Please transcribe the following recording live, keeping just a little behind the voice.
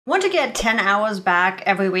Want to get 10 hours back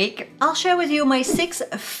every week? I'll share with you my 6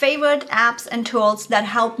 favorite apps and tools that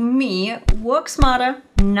help me work smarter,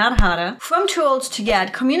 not harder. From tools to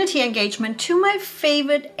get community engagement to my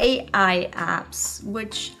favorite AI apps,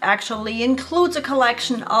 which actually includes a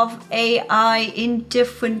collection of AI in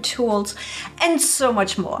different tools and so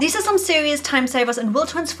much more. These are some serious time savers and will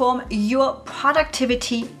transform your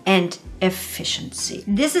productivity and efficiency.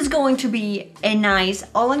 This is going to be a nice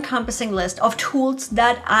all-encompassing list of tools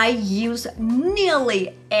that I use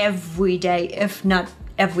nearly every day, if not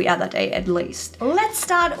every other day at least. Let's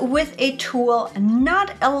start with a tool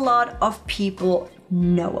not a lot of people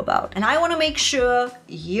know about. And I want to make sure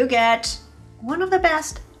you get one of the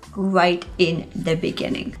best right in the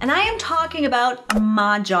beginning. And I am talking about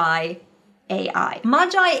Magai AI.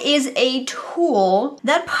 Magai is a tool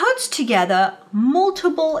that puts together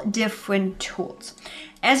multiple different tools.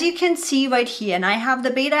 As you can see right here, and I have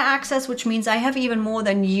the beta access, which means I have even more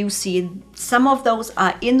than you see. Some of those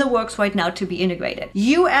are in the works right now to be integrated.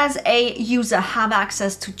 You as a user have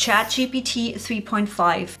access to ChatGPT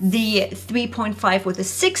 3.5, the 3.5 with a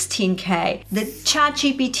 16K, the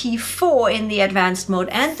ChatGPT 4 in the advanced mode,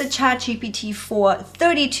 and the ChatGPT 4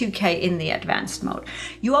 32K in the advanced mode.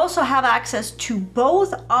 You also have access to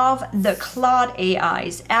both of the Claude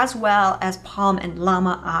AIs, as well as Palm and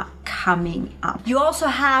Llama are coming up. You also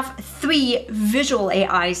have 3 visual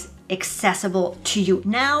AIs accessible to you.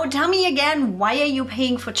 Now, tell me again, why are you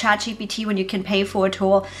paying for ChatGPT when you can pay for a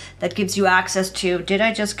tool that gives you access to, did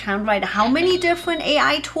I just count right, how many different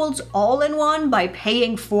AI tools all in one by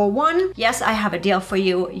paying for one? Yes, I have a deal for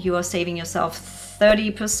you. You are saving yourself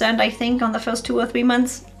 30%, I think, on the first 2 or 3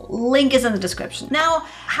 months. Link is in the description. Now,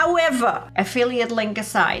 however, affiliate link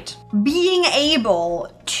aside, being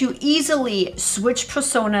able to easily switch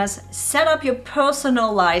personas, set up your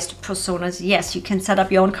personalized personas. Yes, you can set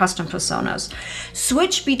up your own custom personas.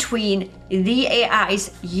 Switch between the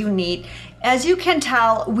AIs you need. As you can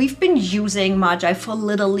tell, we've been using Magai for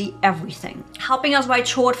literally everything. Helping us write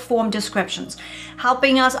short form descriptions,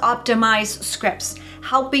 helping us optimize scripts,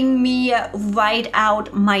 helping me write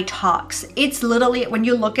out my talks. It's literally, when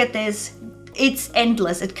you look at this, it's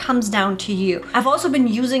endless. It comes down to you. I've also been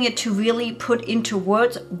using it to really put into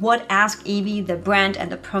words what Ask Evie, the brand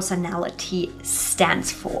and the personality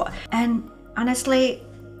stands for. And honestly,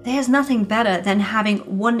 there's nothing better than having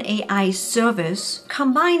one AI service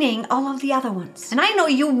combining all of the other ones. And I know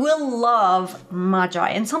you will love Magai.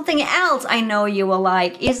 And something else I know you will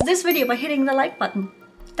like is this video by hitting the like button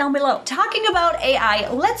down below. Talking about AI,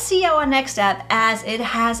 let's see our next app as it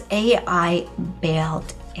has AI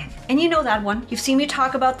built in. And you know that one. You've seen me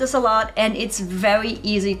talk about this a lot, and it's very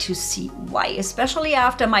easy to see why, especially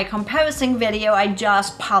after my comparison video I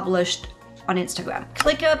just published on Instagram.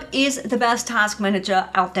 ClickUp is the best task manager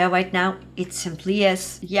out there right now. It simply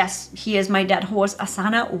is. Yes, here's my dead horse,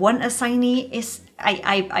 Asana. One assignee is,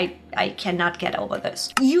 I cannot get over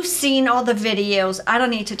this. You've seen all the videos. I don't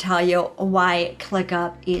need to tell you why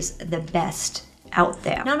ClickUp is the best out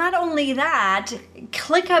there. Now, not only that,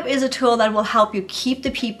 ClickUp is a tool that will help you keep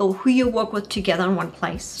the people who you work with together in one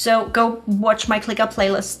place. So go watch my ClickUp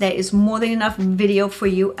playlist. There is more than enough video for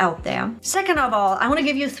you out there. Second of all, I want to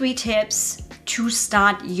give you 3 tips to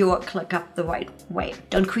start your ClickUp the right way.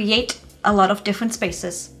 Don't create a lot of different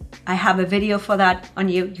spaces. I have a video for that on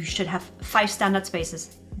you. You should have 5 standard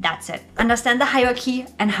spaces. That's it. Understand the hierarchy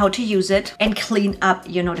and how to use it, and clean up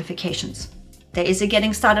your notifications. There is a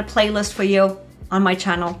getting started playlist for you on my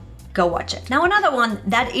channel. Go watch it. Now, another one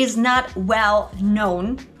that is not well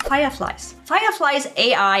known, Fireflies. Fireflies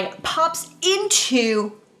AI pops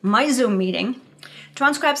into my Zoom meeting,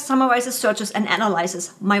 transcribes, summarizes, searches, and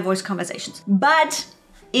analyzes my voice conversations. But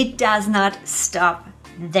it does not stop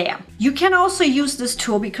there. You can also use this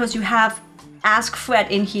tool because you have Ask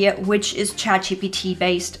Fred in here, which is ChatGPT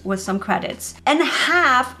based with some credits, and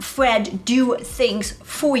have Fred do things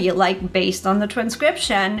for you, like based on the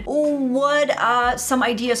transcription, what are some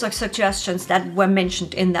ideas or suggestions that were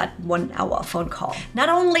mentioned in that 1-hour phone call. Not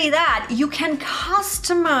only that, you can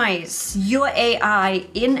customize your AI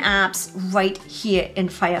in apps right here in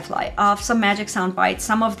Firefly of some magic sound bites.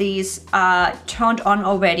 Some of these are turned on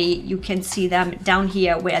already. You can see them down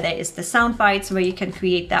here where there is the sound bites where you can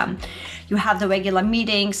create them. You have the regular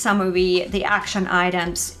meeting summary, the action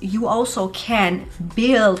items. You also can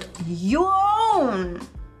build your own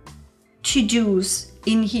to-dos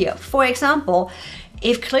in here. For example,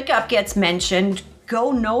 if ClickUp gets mentioned,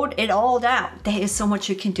 go note it all down. There is so much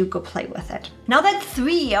you can do. Go play with it. Now that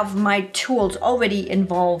 3 of my tools already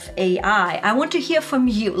involve AI, I want to hear from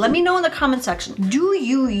you. Let me know in the comment section. Do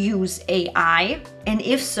you use AI? And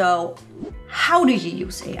if so, how do you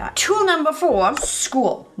use AI? Tool number 4,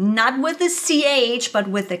 Skool. Not with a CH, but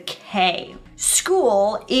with a K.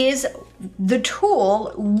 Skool is the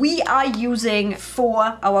tool we are using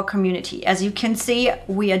for our community. As you can see,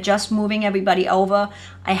 we are just moving everybody over.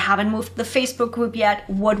 I haven't moved the Facebook group yet.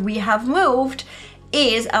 What we have moved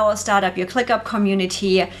is our Startup Your ClickUp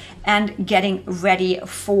community and getting ready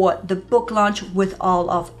for the book launch with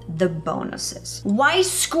all of the bonuses. Why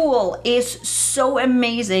Skool is so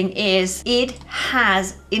amazing is it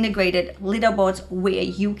has integrated leaderboards where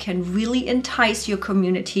you can really entice your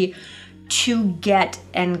community to get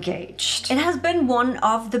engaged. It has been one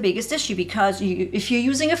of the biggest issues because if you're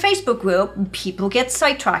using a Facebook group, people get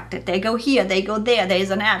sidetracked. They go here, they go there, there's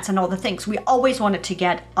an ads and all the things. We always wanted to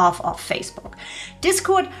get off of Facebook.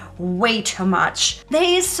 Discord, way too much. There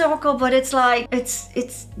is Circle, but it's like,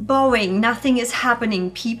 it's boring. Nothing is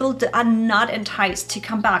happening. People are not enticed to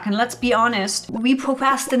come back. And let's be honest, we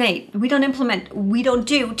procrastinate. We don't implement. We don't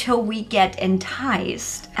do till we get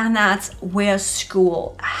enticed. And that's where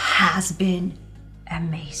Skool has been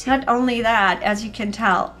amazing. Not only that, as you can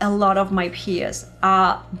tell, a lot of my peers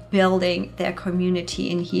are building their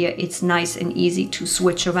community in here. It's nice and easy to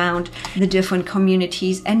switch around the different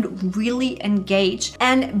communities and really engage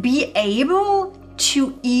and be able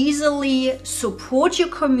to easily support your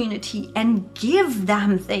community and give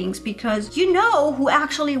them things because you know who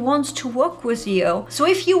actually wants to work with you. So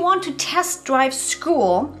if you want to test drive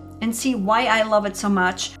Skool and see why I love it so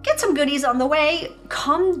much, get some goodies on the way.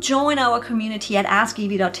 Come join our community at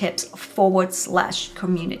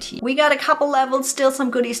askevie.tips/community. We got a couple levels, still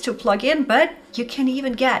some goodies to plug in, but you can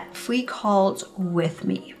even get free calls with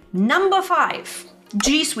me. Number 5.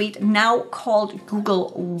 G Suite, now called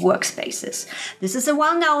Google Workspaces. This is a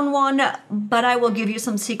well-known one, but I will give you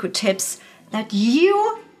some secret tips that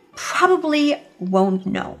you probably won't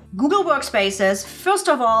know. Google Workspaces, first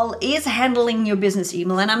of all, is handling your business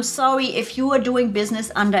email. And I'm sorry if you are doing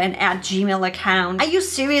business under an @Gmail account. Are you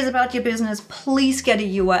serious about your business? Please get a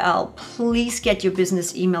URL. Please get your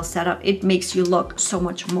business email set up. It makes you look so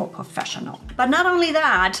much more professional. But not only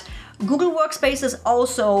that, Google Workspaces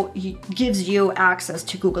also gives you access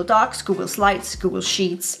to Google Docs, Google Slides, Google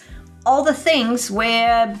Sheets, all the things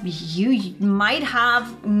where you might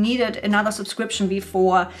have needed another subscription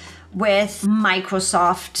before with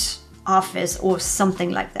Microsoft Office or something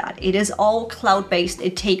like that. It is all cloud-based.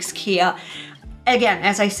 It takes care, again,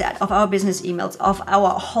 as I said, of our business emails, of our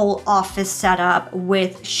whole office setup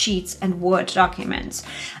with sheets and Word documents.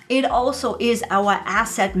 It also is our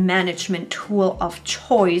asset management tool of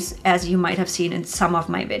choice, as you might have seen in some of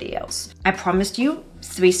my videos. I promised you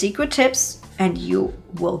 3 secret tips, and you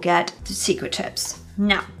will get the secret tips.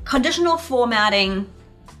 Now, conditional formatting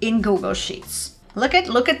in Google Sheets. Look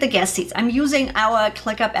at the guest seats. I'm using our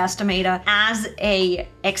ClickUp estimator as an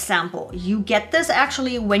example. You get this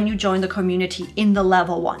actually when you join the community in the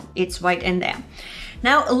level 1. It's right in there.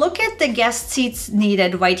 Now look at the guest seats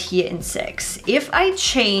needed right here in 6. If I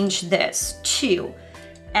change this to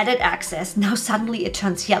edit access, now suddenly it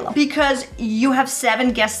turns yellow because you have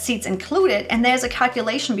 7 guest seats included and there's a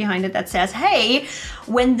calculation behind it that says, hey,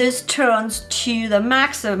 when this turns to the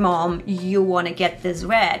maximum, you want to get this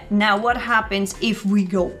red. Now what happens if we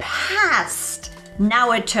go past?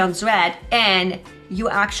 Now it turns red and you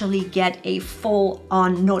actually get a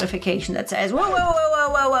full-on notification that says, whoa, whoa, whoa,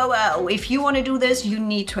 whoa, whoa, whoa. If you want to do this, you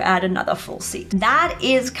need to add another full seat. That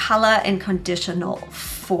is color and conditional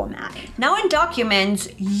formatting. Now in documents,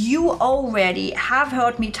 you already have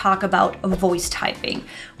heard me talk about voice typing,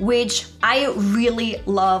 which I really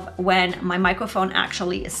love when my microphone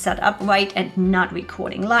actually is set up right and not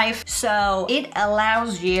recording live. So it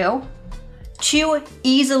allows you to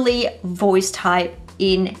easily voice type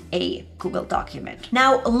in a Google document.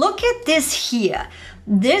 Now look at this here.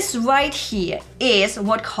 This right here is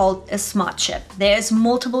what's called a smart chip. There's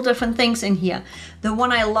multiple different things in here. The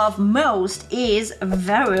one I love most is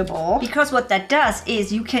variable, because what that does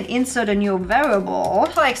is you can insert a new variable,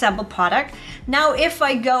 for example, product. Now if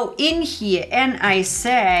I go in here and I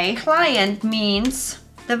say client means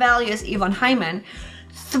the value is Yvonne Hyman,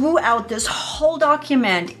 throughout this whole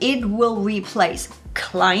document, it will replace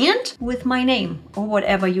client with my name or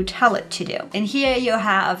whatever you tell it to do. And here you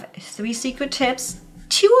have 3 secret tips,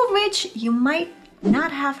 2 of which you might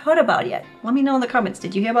not have heard about yet? Let me know in the comments.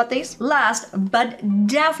 Did you hear about these? Last, but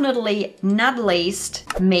definitely not least,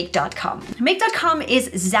 Make.com. Make.com is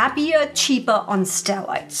Zapier cheaper on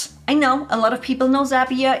steroids. I know a lot of people know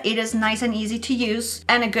Zapier. It is nice and easy to use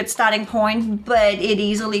and a good starting point, but it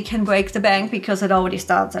easily can break the bank because it already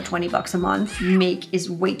starts at 20 bucks a month. Make is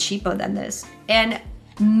way cheaper than this and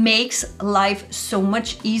makes life so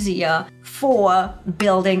much easier for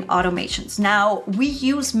building automations. Now, we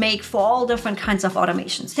use Make for all different kinds of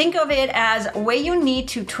automations. Think of it as where you need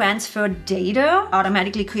to transfer data,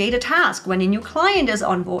 automatically create a task when a new client is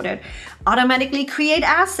onboarded, automatically create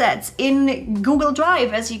assets in Google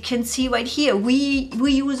Drive, as you can see right here. We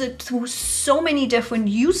use it through so many different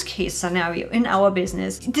use case scenarios in our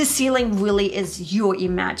business. The ceiling really is your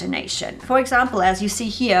imagination. For example, as you see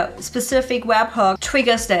here, specific webhook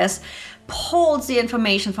triggers this, pulls the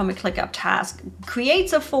information from a ClickUp task,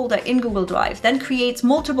 creates a folder in Google Drive, then creates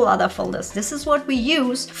multiple other folders. This is what we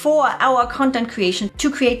use for our content creation to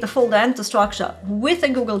create the folder and the structure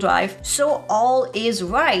within Google Drive. So all is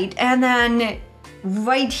right. And then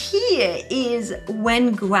right here is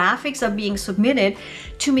when graphics are being submitted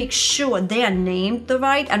to make sure they are named the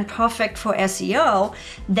right and perfect for SEO.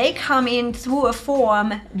 They come in through a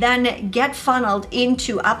form, then get funneled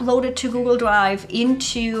into, uploaded to Google Drive,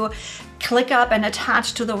 into ClickUp and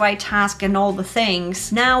attached to the right task and all the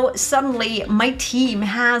things. Now, suddenly my team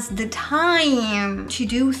has the time to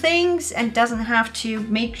do things and doesn't have to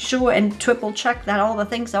make sure and triple check that all the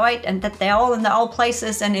things are right and that they're all in the all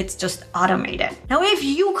places, and it's just automated. Now, if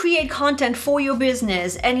you create content for your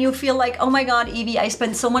business and you feel like, oh my God, Evie, I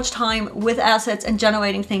spend so much time with assets and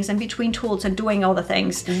generating things and between tools and doing all the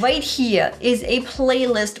things, right here is a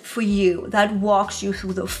playlist for you that walks you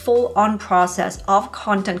through the full-on process of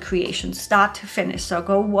content creation, start to finish. So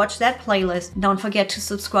go watch that playlist. Don't forget to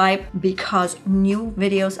subscribe because new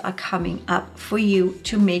videos are coming up for you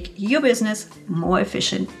to make your business more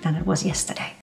efficient than it was yesterday.